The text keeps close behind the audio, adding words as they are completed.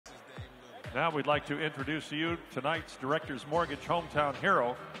Now we'd like to introduce to you tonight's Director's Mortgage Hometown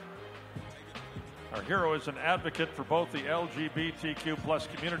Hero. Our hero is an advocate for both the LGBTQ plus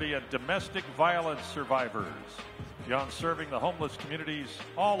community and domestic violence survivors, beyond serving the homeless communities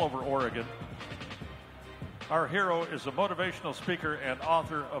all over Oregon. Our hero is a motivational speaker and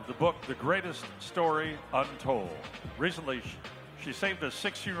author of the book, The Greatest Story Untold. Recently, she saved a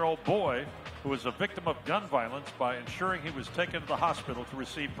 16-year-old boy who was a victim of gun violence by ensuring he was taken to the hospital to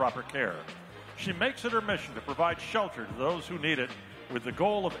receive proper care. She makes it her mission to provide shelter to those who need it, with the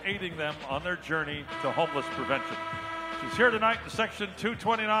goal of aiding them on their journey to homeless prevention. She's here tonight in Section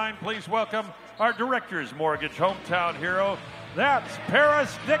 229. Please welcome our Director's Mortgage Hometown Hero. That's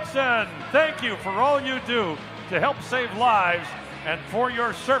Paris Dixon. Thank you for all you do to help save lives and for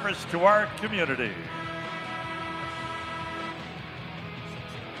your service to our community.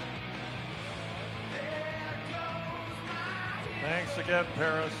 Thanks again,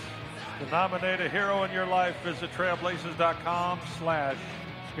 Paris. To nominate a hero in your life, visit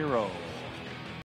trailblazers.com/hero.